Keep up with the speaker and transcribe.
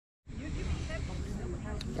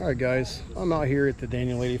Alright guys, I'm out here at the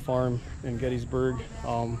Daniel Lady Farm in Gettysburg.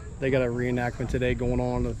 They got a reenactment today going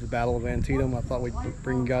on of the Battle of Antietam. I thought we'd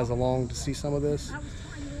bring you guys along to see some of this.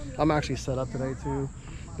 I'm actually set up today too,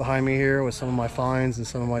 behind me here with some of my finds and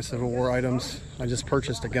some of my Civil War items. I just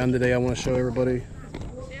purchased a gun today I want to show everybody.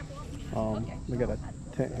 We got a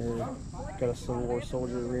tent here, got a Civil War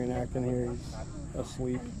soldier reenacting here, he's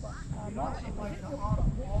asleep.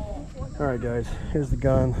 Alright guys, here's the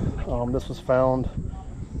gun. This was found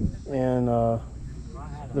in the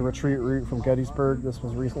retreat route from Gettysburg. This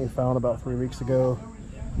was recently found about 3 weeks ago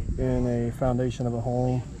in a foundation of a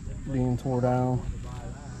home being torn down.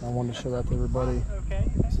 I wanted to show that to everybody.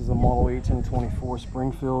 This is a model 1824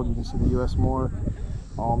 Springfield. You can see the US mark.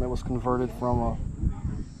 It was converted from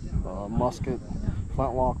a musket,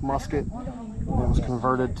 flintlock musket, and it was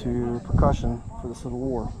converted to percussion for the Civil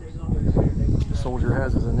War. The soldier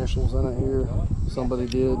has his initials in it here. Somebody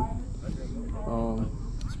did.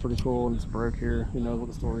 It's pretty cool, and it's broke here. Who knows what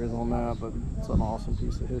the story is on that, but it's an awesome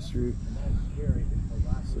piece of history.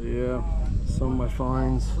 So yeah, some of my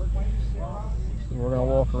finds. So we're gonna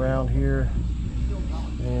walk around here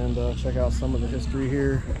and check out some of the history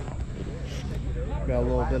here. Got a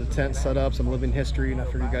little bit of tent set up, some living history, and I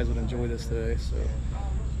figured you guys would enjoy this today. So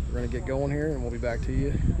we're gonna get going here, and we'll be back to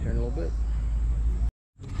you here in a little bit.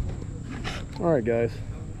 Alright guys,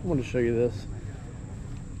 I wanted to show you this.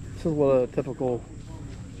 This is what a typical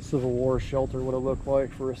Civil War shelter would have looked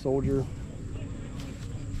like for a soldier.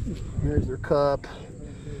 Here's their cup.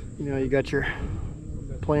 You know, you got your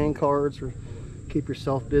playing cards for keep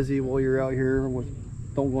yourself busy while you're out here with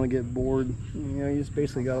don't want to get bored. You know, you just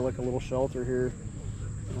basically got like a little shelter here.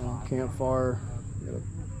 Campfire, you got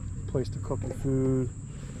a place to cook your food.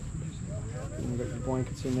 You got your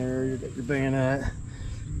blankets in there, you got your bayonet,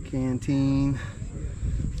 canteen.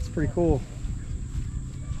 It's pretty cool.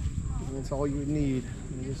 And that's all you would need.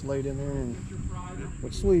 You just laid in there and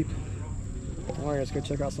would sleep. Alright, let's go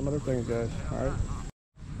check out some other things, guys.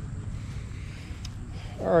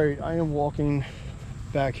 Alright, I am walking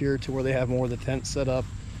back here to where they have more of the tents set up,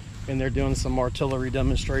 and they're doing some artillery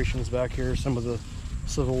demonstrations back here. Some of the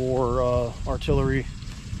Civil War artillery,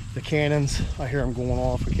 the cannons. I hear them going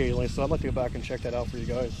off occasionally, so I'd like to go back and check that out for you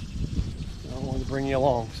guys. I wanted to bring you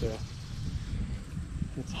along. So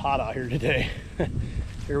it's hot out here today.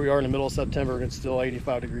 Here we are in the middle of September, and it's still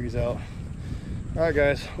 85 degrees out. All right,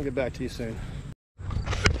 guys, we'll get back to you soon.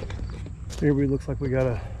 Here we looks like we got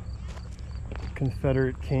a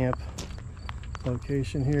Confederate camp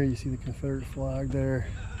location here. You see the Confederate flag there.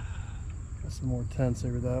 Got some more tents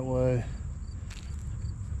over that way.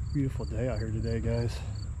 Beautiful day out here today, guys.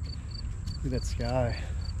 Look at that sky.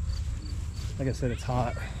 Like I said, it's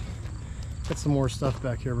hot. Got some more stuff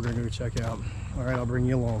back here we're gonna go check out. All right, I'll bring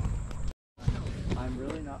you along. I'm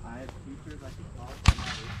really not. I have teachers I can talk to.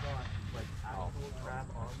 Like actual crap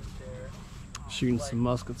on the chair. Shooting some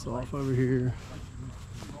muskets off over here.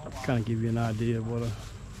 Kind of give you an idea of what a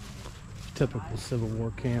typical Civil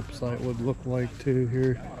War campsite would look like too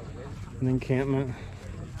here. An encampment.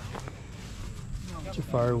 Get your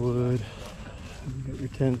firewood. You got your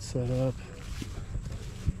tent set up.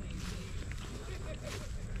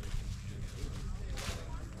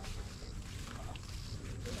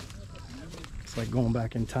 It's like going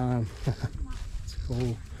back in time. It's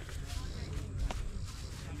cool.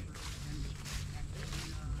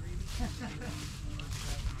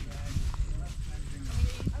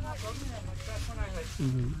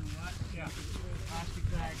 Yeah, plastic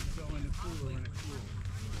bags go in the cooler when it's cool.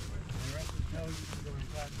 The rest of the toes go in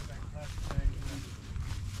plastic bags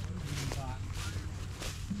in the box.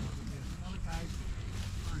 Other guys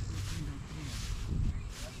aren't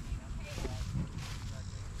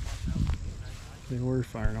They were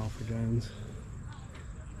firing off the guns.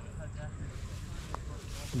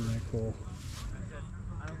 Isn't that cool?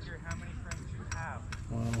 I don't care how many friends you have.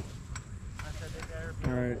 Wow. I said they better be.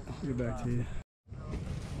 Alright, I'll get back to you.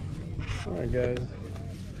 Alright guys,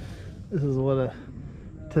 this is what a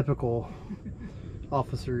typical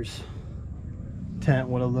officer's tent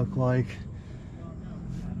would have looked like.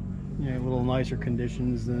 You know, a little nicer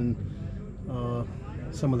conditions than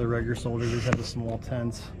some of the regular soldiers. Just have the small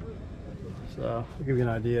tents. So I'll give you an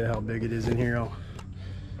idea how big it is in here.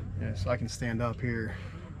 Yeah, so I can stand up here,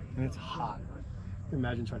 and it's hot.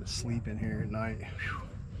 Imagine trying to sleep in here at night. Whew.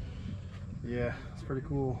 Yeah, it's pretty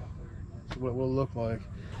cool. That's what it will look like.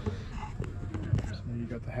 So you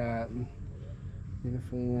got the hat and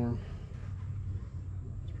uniform.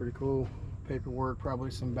 It's pretty cool. Paperwork,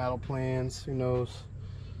 probably some battle plans, who knows.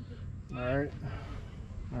 Alright,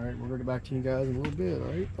 we're gonna get back to you guys in a little bit.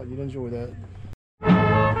 Alright, thought you'd enjoy that.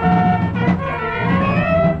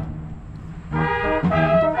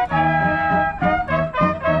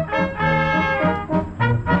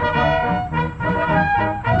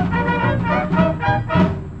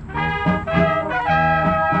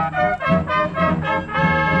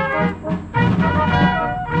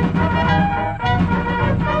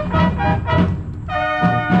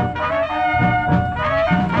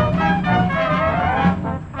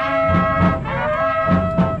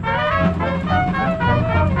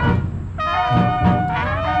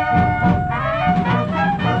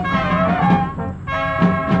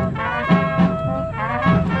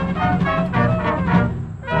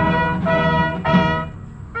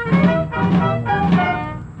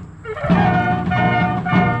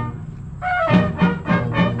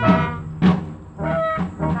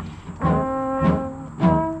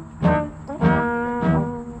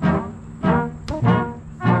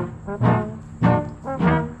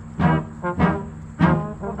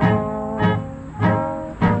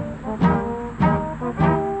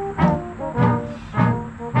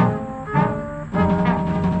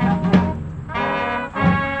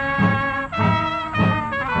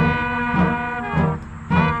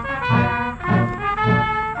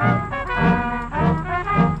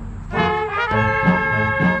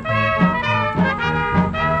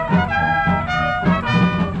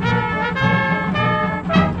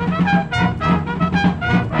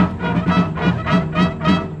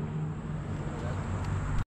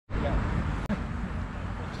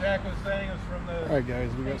 Jack was saying it was from the. All right,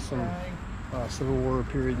 guys, we got some Civil War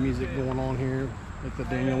period music going on here at the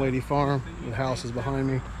Daniel Lady Farm. The house is behind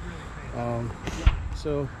me.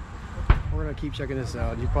 So we're gonna keep checking this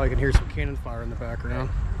out. You probably can hear some cannon fire in the background.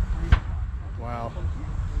 Wow.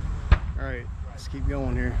 All right, let's keep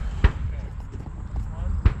going here.